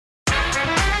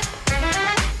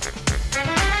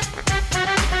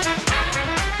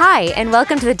Hi, and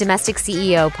welcome to the Domestic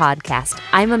CEO podcast.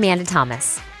 I'm Amanda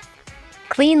Thomas.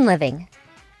 Clean living,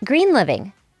 green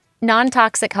living,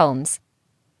 non-toxic homes.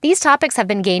 These topics have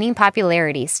been gaining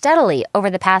popularity steadily over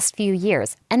the past few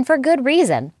years, and for good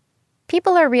reason.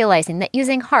 People are realizing that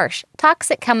using harsh,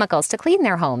 toxic chemicals to clean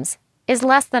their homes is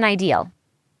less than ideal.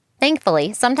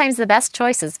 Thankfully, sometimes the best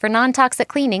choices for non-toxic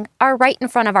cleaning are right in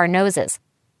front of our noses,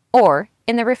 or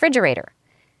in the refrigerator.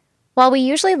 While we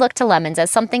usually look to lemons as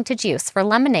something to juice for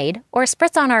lemonade or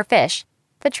spritz on our fish,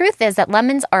 the truth is that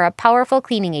lemons are a powerful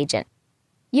cleaning agent.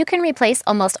 You can replace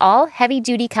almost all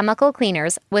heavy-duty chemical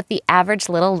cleaners with the average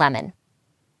little lemon.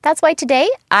 That's why today,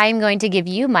 I'm going to give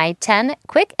you my 10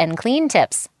 quick and clean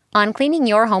tips on cleaning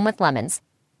your home with lemons.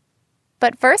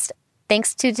 But first,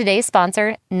 thanks to today's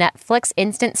sponsor, Netflix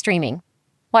Instant Streaming.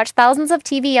 Watch thousands of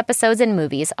TV episodes and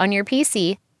movies on your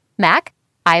PC, Mac,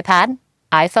 iPad,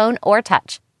 iPhone, or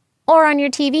Touch, or on your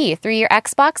TV through your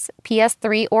Xbox,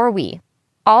 PS3, or Wii.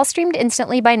 All streamed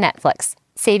instantly by Netflix,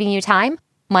 saving you time,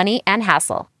 money, and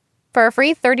hassle. For a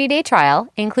free 30-day trial,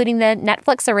 including the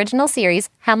Netflix original series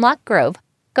Hemlock Grove,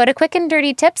 go to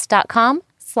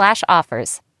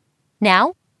quickanddirtytips.com/offers.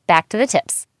 Now, back to the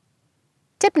tips.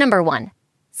 Tip number 1.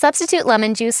 Substitute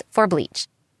lemon juice for bleach.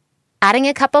 Adding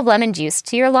a cup of lemon juice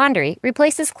to your laundry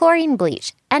replaces chlorine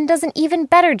bleach and does an even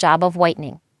better job of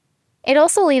whitening. It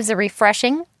also leaves a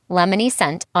refreshing, lemony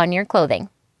scent on your clothing.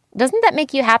 Doesn't that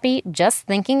make you happy just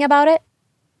thinking about it?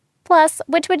 Plus,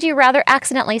 which would you rather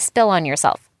accidentally spill on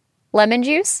yourself? Lemon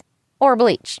juice or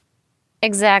bleach?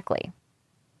 Exactly.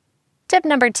 Tip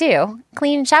number 2,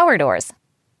 clean shower doors.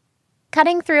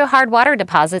 Cutting through hard water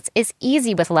deposits is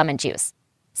easy with lemon juice.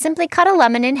 Simply cut a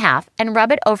lemon in half and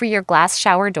rub it over your glass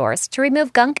shower doors to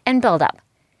remove gunk and buildup.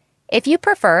 If you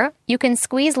prefer, you can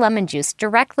squeeze lemon juice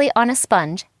directly on a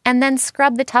sponge and then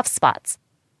scrub the tough spots.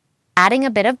 Adding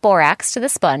a bit of borax to the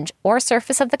sponge or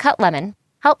surface of the cut lemon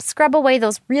helps scrub away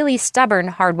those really stubborn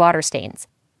hard water stains.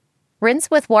 Rinse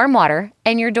with warm water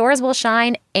and your doors will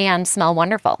shine and smell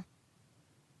wonderful.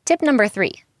 Tip number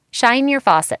 3, shine your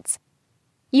faucets.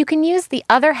 You can use the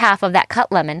other half of that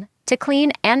cut lemon to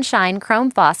clean and shine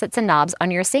chrome faucets and knobs on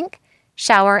your sink,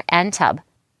 shower, and tub.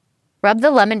 Rub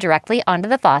the lemon directly onto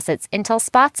the faucets until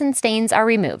spots and stains are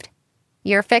removed.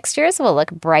 Your fixtures will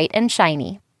look bright and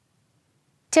shiny.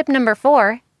 Tip number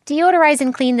 4, deodorize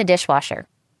and clean the dishwasher.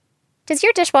 Does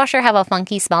your dishwasher have a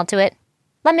funky smell to it?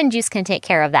 Lemon juice can take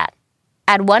care of that.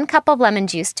 Add 1 cup of lemon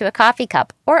juice to a coffee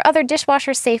cup or other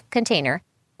dishwasher-safe container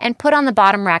and put on the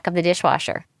bottom rack of the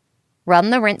dishwasher. Run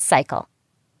the rinse cycle.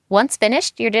 Once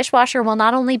finished, your dishwasher will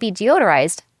not only be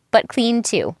deodorized, but clean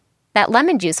too. That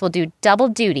lemon juice will do double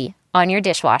duty on your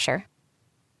dishwasher.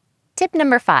 Tip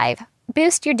number 5,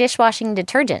 boost your dishwashing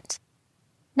detergent.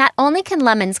 Not only can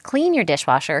lemons clean your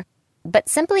dishwasher, but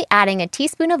simply adding a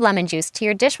teaspoon of lemon juice to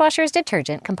your dishwasher's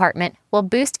detergent compartment will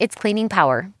boost its cleaning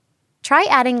power. Try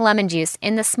adding lemon juice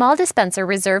in the small dispenser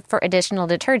reserved for additional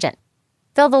detergent.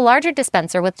 Fill the larger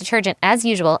dispenser with detergent as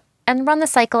usual and run the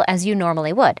cycle as you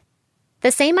normally would. The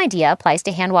same idea applies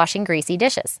to hand washing greasy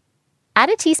dishes. Add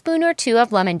a teaspoon or 2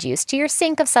 of lemon juice to your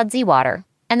sink of sudsy water,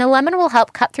 and the lemon will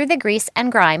help cut through the grease and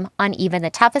grime on even the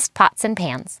toughest pots and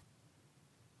pans.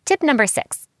 Tip number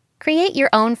 6, create your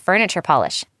own furniture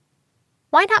polish.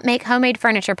 Why not make homemade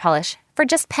furniture polish for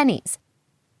just pennies?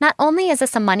 Not only is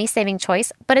this a money-saving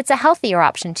choice, but it's a healthier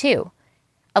option too.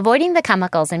 Avoiding the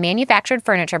chemicals in manufactured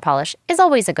furniture polish is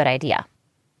always a good idea.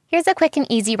 Here's a quick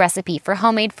and easy recipe for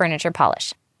homemade furniture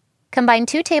polish. Combine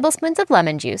 2 tablespoons of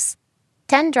lemon juice,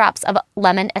 10 drops of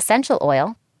lemon essential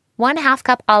oil, 1/2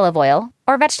 cup olive oil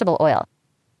or vegetable oil.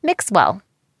 Mix well.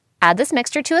 Add this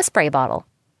mixture to a spray bottle.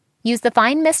 Use the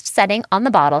fine mist setting on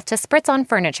the bottle to spritz on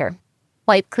furniture.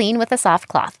 Wipe clean with a soft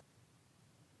cloth.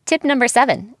 Tip number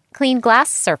 7, clean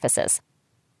glass surfaces.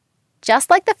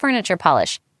 Just like the furniture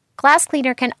polish, glass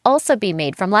cleaner can also be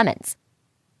made from lemons.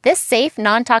 This safe,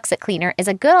 non-toxic cleaner is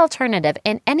a good alternative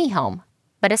in any home,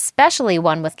 but especially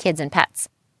one with kids and pets.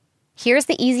 Here's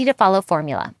the easy-to-follow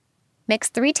formula. Mix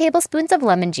 3 tablespoons of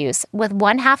lemon juice with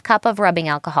 1/2 cup of rubbing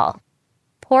alcohol.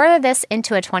 Pour this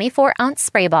into a 24-ounce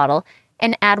spray bottle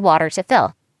and add water to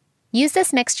fill. Use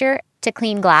this mixture to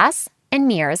clean glass and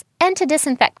mirrors and to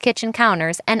disinfect kitchen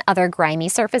counters and other grimy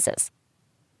surfaces.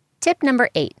 Tip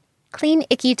number 8, clean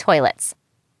icky toilets.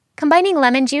 Combining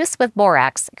lemon juice with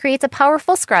borax creates a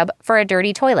powerful scrub for a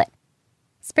dirty toilet.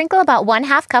 Sprinkle about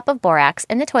 1/2 cup of borax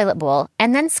in the toilet bowl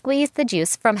and then squeeze the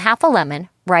juice from half a lemon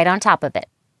right on top of it.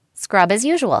 Scrub as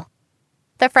usual.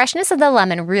 The freshness of the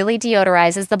lemon really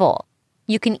deodorizes the bowl.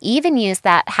 You can even use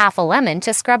that half a lemon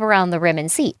to scrub around the rim and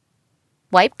seat.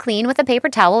 Wipe clean with a paper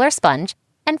towel or sponge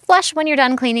and flush when you're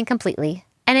done cleaning completely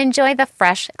and enjoy the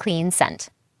fresh, clean scent.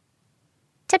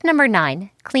 Tip number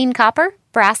 9, clean copper,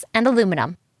 brass, and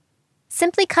aluminum.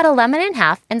 Simply cut a lemon in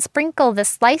half and sprinkle the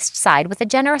sliced side with a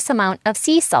generous amount of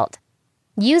sea salt.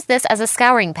 Use this as a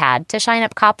scouring pad to shine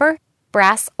up copper,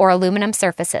 brass, or aluminum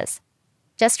surfaces.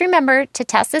 Just remember to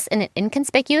test this in an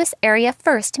inconspicuous area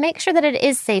first to make sure that it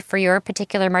is safe for your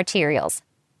particular materials.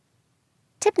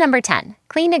 Tip number 10,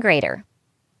 clean a grater.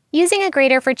 Using a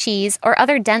grater for cheese or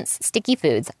other dense, sticky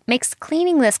foods makes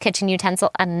cleaning this kitchen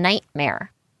utensil a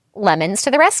nightmare. Lemons to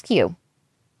the rescue.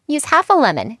 Use half a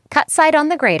lemon, cut side on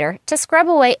the grater, to scrub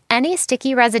away any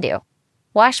sticky residue.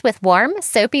 Wash with warm,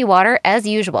 soapy water as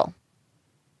usual.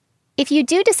 If you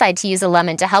do decide to use a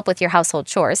lemon to help with your household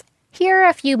chores, here are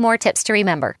a few more tips to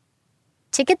remember.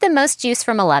 To get the most juice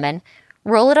from a lemon,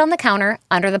 roll it on the counter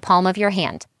under the palm of your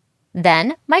hand.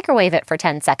 Then, microwave it for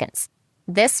 10 seconds.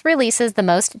 This releases the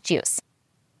most juice.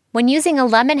 When using a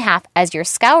lemon half as your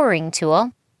scouring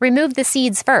tool, remove the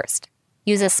seeds first.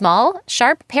 Use a small,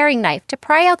 sharp paring knife to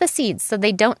pry out the seeds so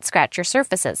they don't scratch your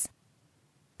surfaces.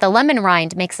 The lemon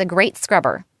rind makes a great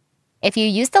scrubber. If you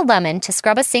use the lemon to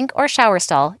scrub a sink or shower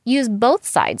stall, use both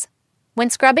sides. When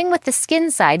scrubbing with the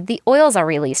skin side, the oils are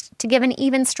released to give an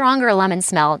even stronger lemon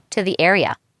smell to the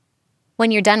area. When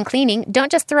you're done cleaning,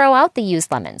 don't just throw out the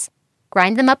used lemons.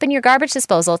 Grind them up in your garbage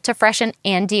disposal to freshen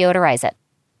and deodorize it.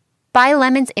 Buy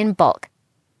lemons in bulk.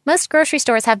 Most grocery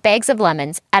stores have bags of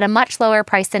lemons at a much lower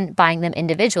price than buying them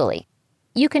individually.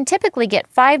 You can typically get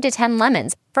 5 to 10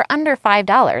 lemons for under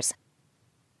 $5.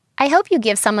 I hope you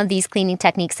give some of these cleaning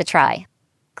techniques a try.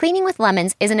 Cleaning with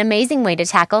lemons is an amazing way to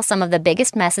tackle some of the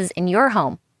biggest messes in your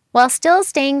home while still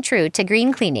staying true to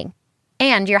green cleaning,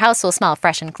 and your house will smell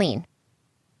fresh and clean.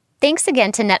 Thanks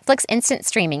again to Netflix Instant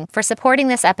Streaming for supporting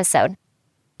this episode.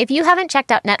 If you haven't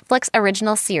checked out Netflix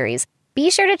original series, be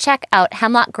sure to check out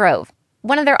Hemlock Grove,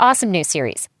 one of their awesome new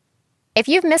series. If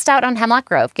you've missed out on Hemlock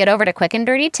Grove, get over to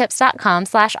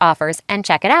quickanddirtytips.com/offers and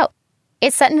check it out.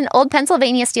 It's set in an old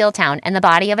Pennsylvania steel town, and the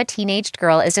body of a teenaged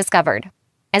girl is discovered.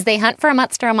 As they hunt for a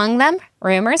monster among them,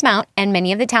 rumors mount, and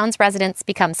many of the town's residents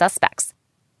become suspects.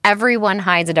 Everyone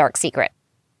hides a dark secret.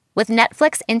 With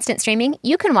Netflix Instant Streaming,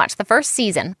 you can watch the first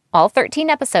season, all 13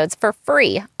 episodes, for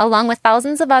free, along with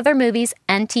thousands of other movies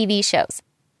and TV shows.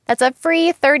 That's a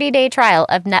free 30-day trial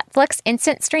of Netflix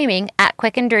Instant Streaming at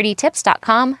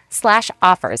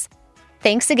quickanddirtytips.com/offers.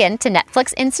 Thanks again to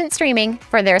Netflix Instant Streaming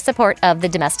for their support of The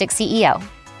Domestic CEO.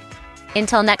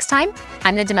 Until next time,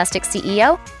 I'm The Domestic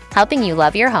CEO, helping you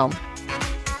love your home.